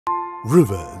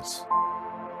rivers,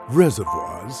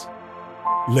 reservoirs,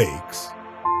 lakes,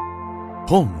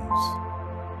 ponds,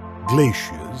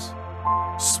 glaciers,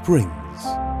 springs,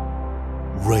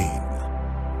 rain.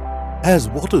 As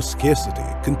water scarcity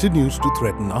continues to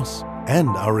threaten us and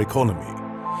our economy,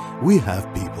 we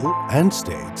have people and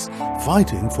states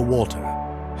fighting for water,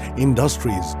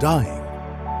 industries dying,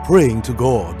 praying to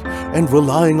God and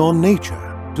relying on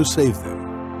nature to save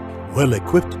them. Well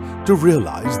equipped to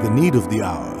realize the need of the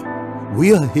hour,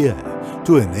 we are here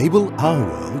to enable our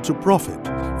world to profit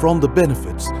from the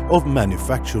benefits of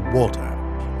manufactured water.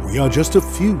 We are just a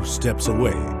few steps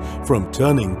away from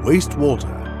turning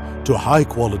wastewater to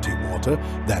high-quality water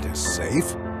that is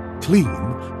safe, clean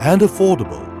and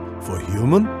affordable for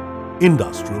human,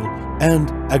 industrial and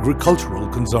agricultural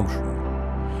consumption.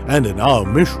 And in our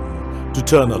mission to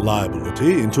turn a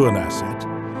liability into an asset,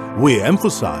 we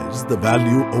emphasize the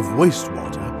value of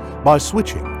wastewater by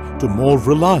switching to more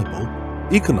reliable,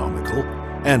 economical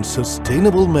and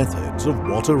sustainable methods of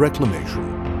water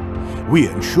reclamation. We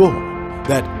ensure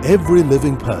that every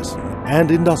living person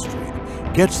and industry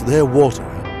gets their water,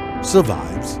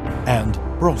 survives and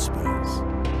prospers.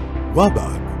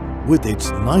 WABAG, with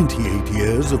its 98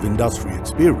 years of industry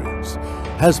experience,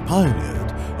 has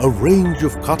pioneered a range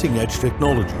of cutting-edge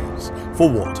technologies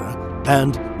for water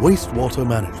and wastewater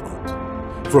management.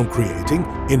 From creating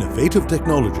innovative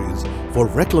technologies for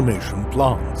reclamation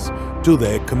plants to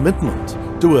their commitment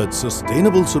towards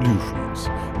sustainable solutions,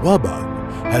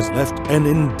 WABAG has left an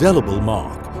indelible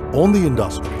mark on the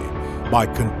industry by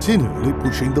continually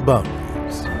pushing the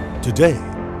boundaries. Today,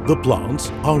 the plants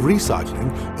are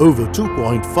recycling over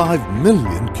 2.5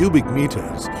 million cubic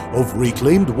meters of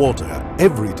reclaimed water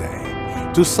every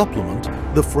day to supplement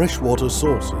the freshwater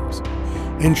sources,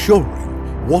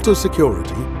 ensuring water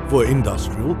security for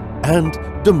industrial and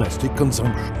domestic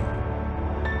consumption.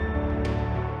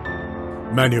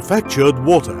 Manufactured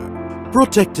water,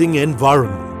 protecting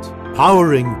environment,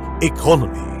 powering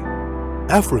economy.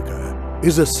 Africa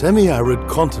is a semi-arid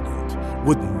continent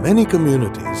with many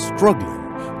communities struggling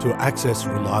to access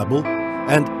reliable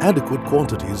and adequate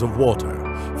quantities of water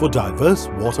for diverse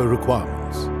water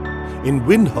requirements. In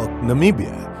Windhoek,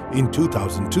 Namibia in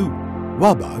 2002,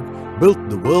 WABAG built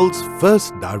the world's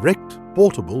first direct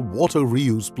portable water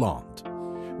reuse plant.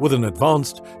 With an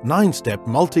advanced 9-step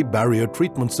multi-barrier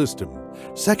treatment system,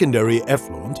 secondary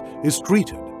effluent is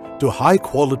treated to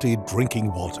high-quality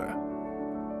drinking water.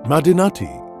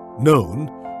 Madinati, known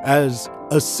as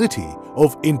a city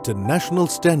of international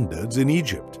standards in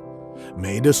Egypt,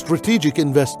 made a strategic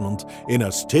investment in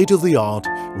a state-of-the-art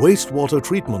wastewater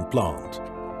treatment plant.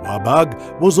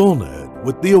 WABAG was honored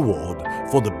with the award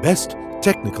for the best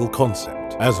technical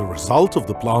concept. As a result of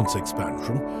the plant's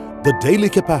expansion, the daily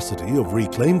capacity of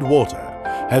reclaimed water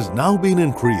has now been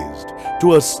increased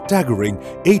to a staggering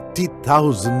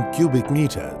 80,000 cubic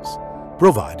meters,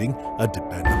 providing a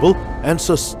dependable and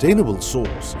sustainable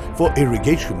source for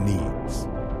irrigation needs.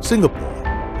 Singapore,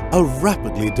 a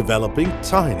rapidly developing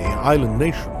tiny island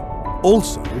nation,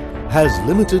 also has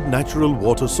limited natural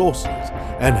water sources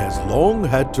and has long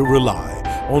had to rely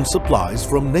on supplies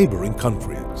from neighboring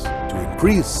countries. To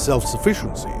increase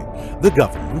self-sufficiency, the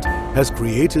government has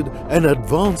created an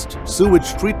advanced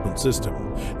sewage treatment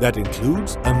system that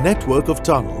includes a network of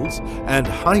tunnels and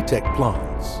high-tech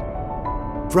plants.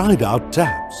 Dried-out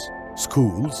taps,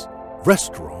 schools,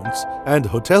 restaurants and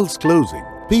hotels closing,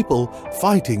 people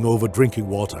fighting over drinking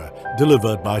water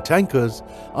delivered by tankers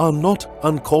are not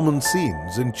uncommon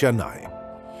scenes in Chennai.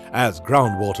 As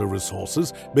groundwater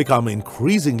resources become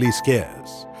increasingly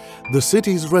scarce, the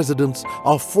city's residents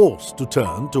are forced to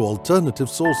turn to alternative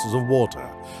sources of water,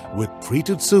 with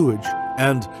treated sewage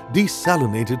and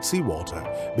desalinated seawater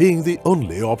being the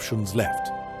only options left.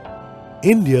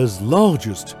 India's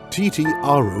largest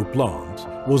TTRO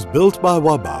plant was built by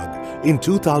WABAG in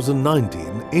 2019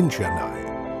 in Chennai.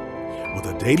 With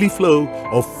a daily flow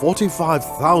of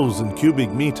 45,000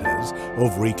 cubic meters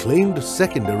of reclaimed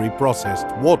secondary processed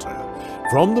water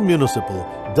from the municipal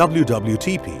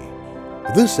WWTP,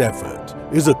 this effort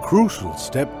is a crucial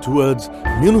step towards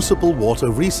municipal water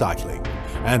recycling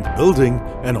and building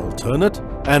an alternate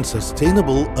and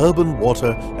sustainable urban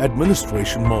water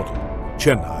administration model.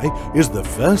 Chennai is the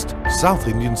first South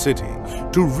Indian city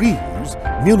to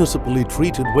reuse municipally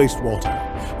treated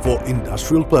wastewater for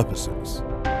industrial purposes.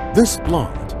 This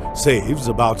plant saves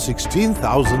about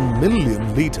 16,000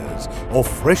 million litres of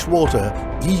fresh water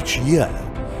each year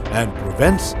and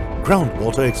prevents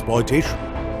groundwater exploitation.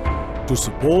 To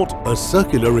support a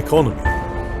circular economy,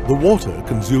 the water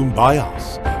consumed by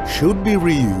us should be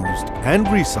reused and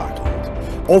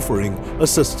recycled, offering a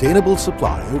sustainable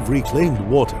supply of reclaimed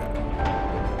water.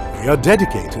 We are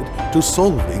dedicated to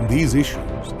solving these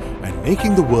issues and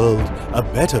making the world a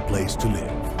better place to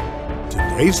live.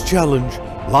 Today's challenge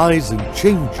lies in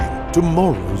changing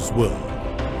tomorrow's world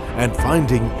and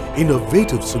finding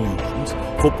innovative solutions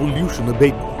for pollution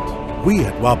abatement. We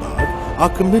at WABAG are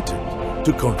committed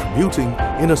to contributing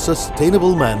in a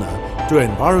sustainable manner to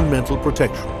environmental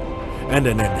protection and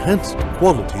an enhanced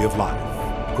quality of life.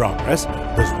 Progress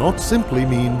does not simply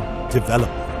mean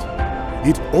development.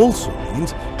 It also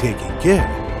means taking care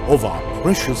of our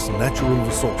precious natural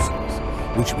resources,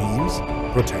 which means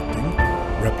protecting,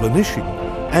 replenishing,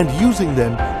 and using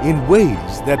them in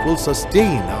ways that will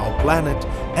sustain our planet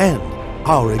and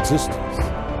our existence.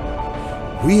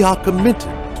 We are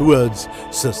committed towards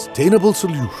sustainable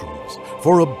solutions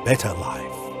for a better life.